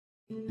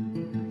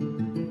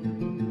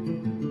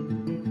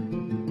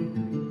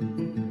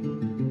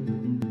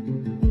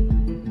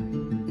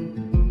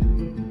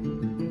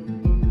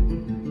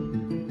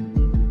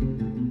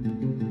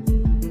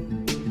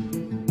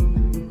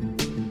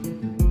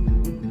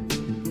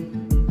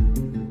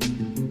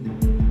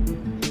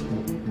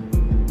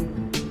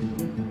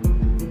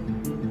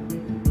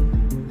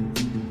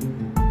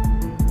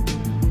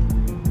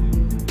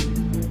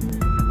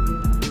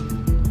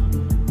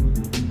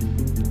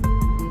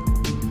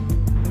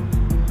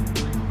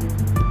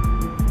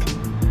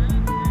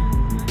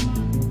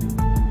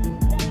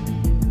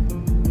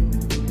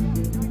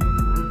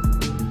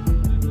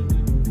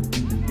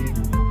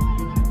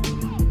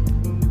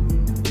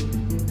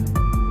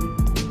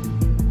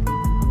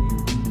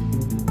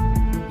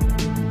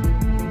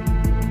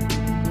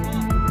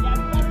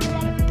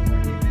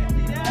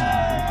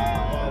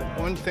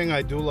One thing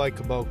I do like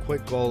about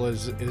Quick Goal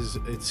is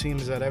it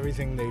seems that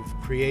everything they've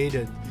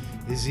created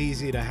is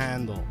easy to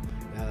handle.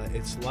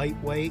 It's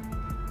lightweight.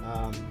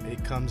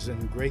 It comes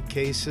in great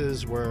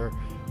cases where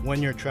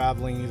when you're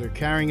traveling, either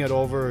carrying it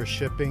over or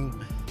shipping.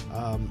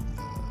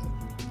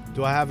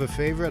 Do I have a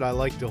favorite? I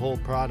like the whole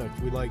product.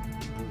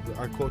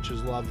 Our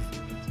coaches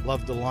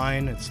love the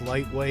line. It's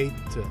lightweight,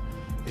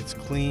 it's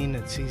clean,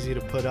 it's easy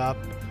to put up,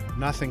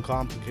 nothing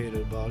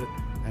complicated about it,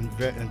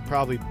 and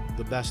probably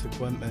the best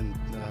equipment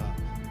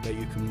that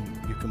you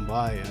can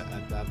buy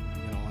at that,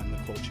 on the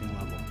coaching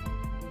level.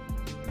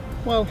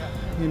 Well,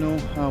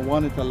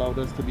 one, it allowed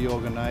us to be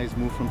organized,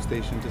 move from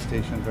station to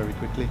station very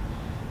quickly,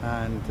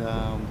 and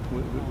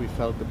we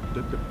felt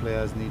the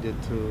players needed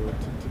to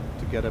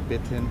get a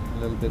bit in, a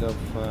little bit of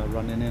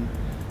running in.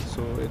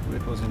 So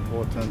it was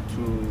important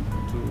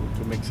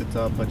to mix it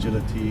up,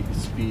 agility,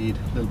 speed,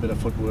 a little bit of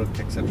footwork,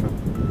 etc.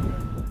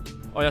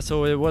 Oh yeah,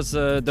 so it was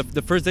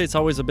the first day. It's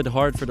always a bit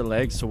hard for the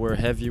legs, so we're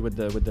heavy with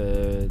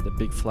the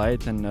big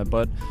flight, and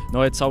but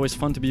no, it's always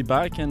fun to be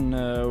back, and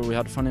we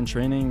had fun in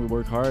training. We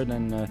work hard,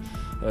 and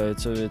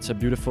it's a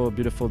beautiful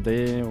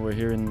day. We're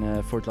here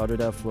in Fort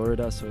Lauderdale,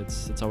 Florida, so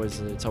it's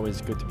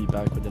always good to be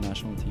back with the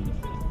national team.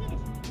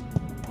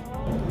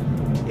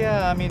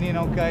 Yeah, I mean,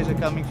 guys are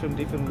coming from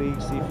different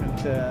leagues,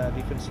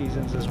 different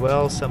seasons as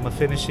well. Some are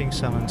finishing,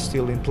 some are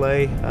still in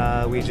play.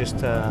 We just,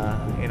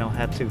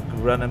 had to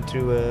run them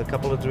through a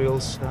couple of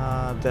drills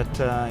that,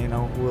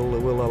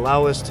 will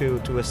allow us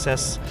to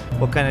assess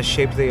what kind of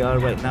shape they are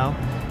right now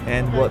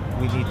and what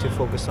we need to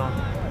focus on.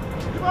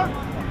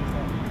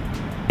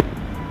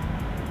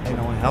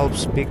 It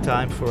helps big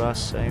time for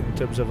us in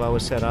terms of our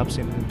setups,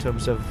 in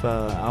terms of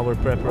our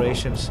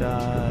preparations.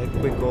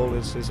 Quick Goal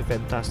is a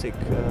fantastic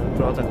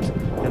product,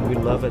 and we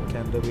love it,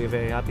 and we're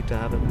very happy to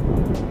have it.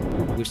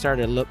 We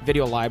started a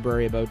video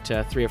library about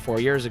 3 or 4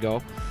 years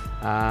ago.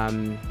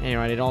 And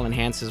it all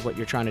enhances what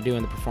you're trying to do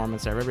in the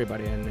performance of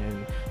everybody,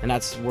 and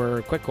that's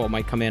where Quick Goal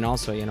might come in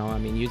also. I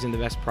mean, using the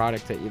best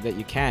product that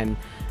you can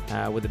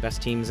with the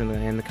best teams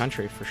in the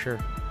country, for sure.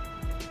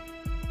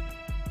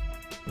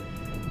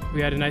 We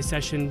had a nice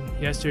session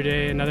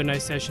yesterday, another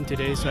nice session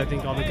today, so I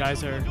think all the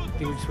guys we're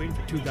just waiting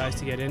for 2 guys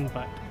to get in,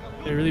 but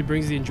it really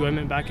brings the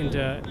enjoyment back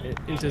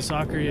into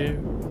soccer. You're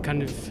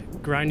kind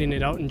of grinding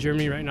it out in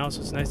Germany right now,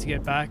 so it's nice to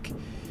get back.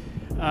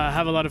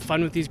 Have a lot of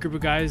fun with these group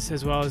of guys,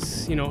 as well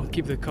as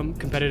keep the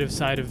competitive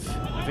side of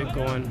it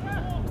going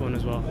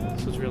as well.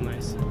 So it's real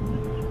nice.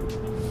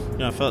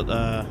 I felt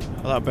a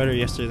lot better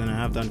yesterday than I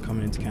have done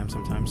coming into camp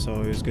sometimes.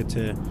 So it was good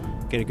to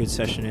get a good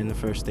session in the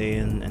first day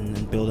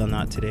and build on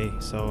that today.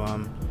 So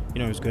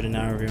it was good, and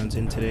now everyone's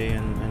in today,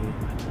 and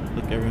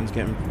look, everyone's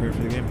getting prepared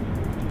for the game.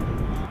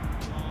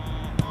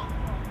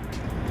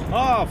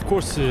 Of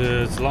course,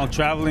 it's long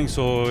traveling,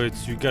 so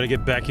you got to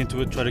get back into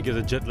it, try to get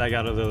the jet lag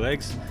out of the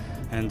legs.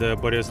 And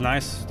but it's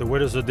nice. The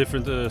weather's a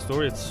different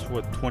story. It's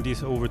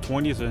over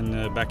 20s,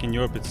 and back in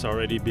Europe it's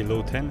already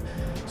below 10.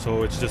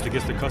 So it's just to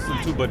get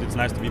accustomed to. But it's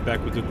nice to be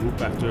back with the group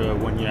after a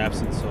 1 year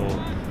absence. So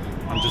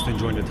I'm just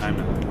enjoying the time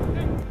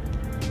now.